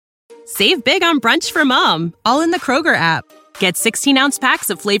Save big on brunch for mom, all in the Kroger app. Get 16-ounce packs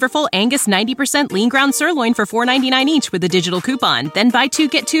of flavorful Angus 90% lean ground sirloin for $4.99 each with a digital coupon. Then buy 2,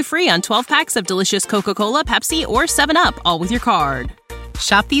 get 2 free on 12 packs of delicious Coca-Cola, Pepsi, or 7-Up, all with your card.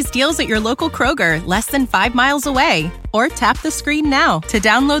 Shop these deals at your local Kroger, less than 5 miles away. Or tap the screen now to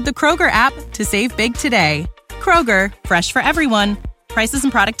download the Kroger app to save big today. Kroger, fresh for everyone. Prices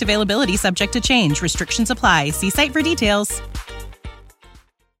and product availability subject to change. Restrictions apply. See site for details.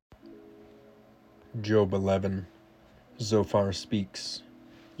 Job 11. Zophar speaks.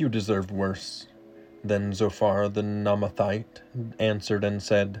 You deserve worse. Then Zophar the Naamathite answered and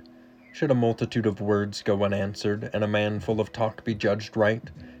said, Should a multitude of words go unanswered, and a man full of talk be judged right?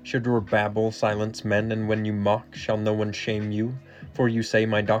 Should your babble silence men, and when you mock, shall no one shame you? For you say,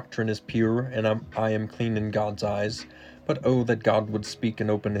 My doctrine is pure, and I am clean in God's eyes. But oh, that God would speak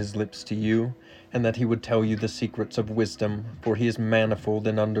and open his lips to you, and that he would tell you the secrets of wisdom, for he is manifold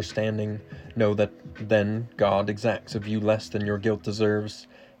in understanding. Know that then God exacts of you less than your guilt deserves.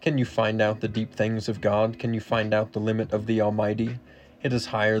 Can you find out the deep things of God? Can you find out the limit of the Almighty? It is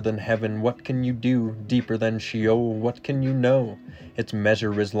higher than heaven. What can you do? Deeper than Sheol. What can you know? Its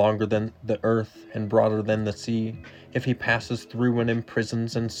measure is longer than the earth and broader than the sea. If he passes through and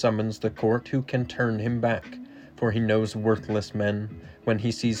imprisons and summons the court, who can turn him back? For he knows worthless men. When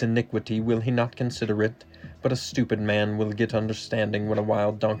he sees iniquity, will he not consider it? But a stupid man will get understanding when a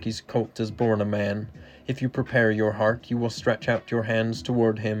wild donkey's colt is born a man. If you prepare your heart, you will stretch out your hands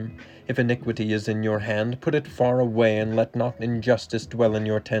toward him. If iniquity is in your hand, put it far away, and let not injustice dwell in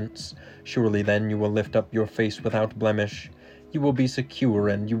your tents. Surely then you will lift up your face without blemish. You will be secure,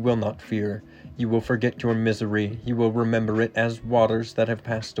 and you will not fear. You will forget your misery. You will remember it as waters that have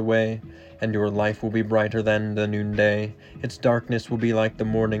passed away. And your life will be brighter than the noonday. Its darkness will be like the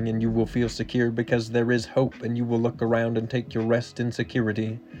morning, and you will feel secure because there is hope, and you will look around and take your rest in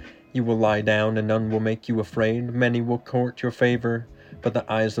security. You will lie down, and none will make you afraid. Many will court your favor, but the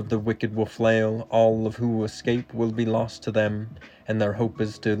eyes of the wicked will flail. All of who escape will be lost to them, and their hope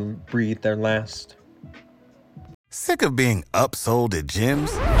is to breathe their last. Sick of being upsold at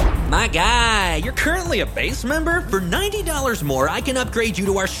gyms? My guy, you're currently a base member? For $90 more, I can upgrade you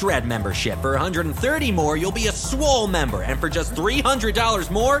to our Shred membership. For $130 more, you'll be a Swole member. And for just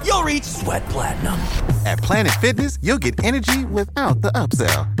 $300 more, you'll reach Sweat Platinum. At Planet Fitness, you'll get energy without the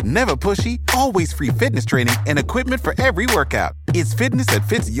upsell. Never pushy, always free fitness training and equipment for every workout. It's fitness that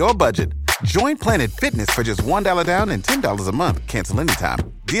fits your budget. Join Planet Fitness for just $1 down and $10 a month. Cancel anytime.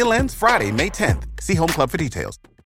 Deal ends Friday, May 10th. See Home Club for details.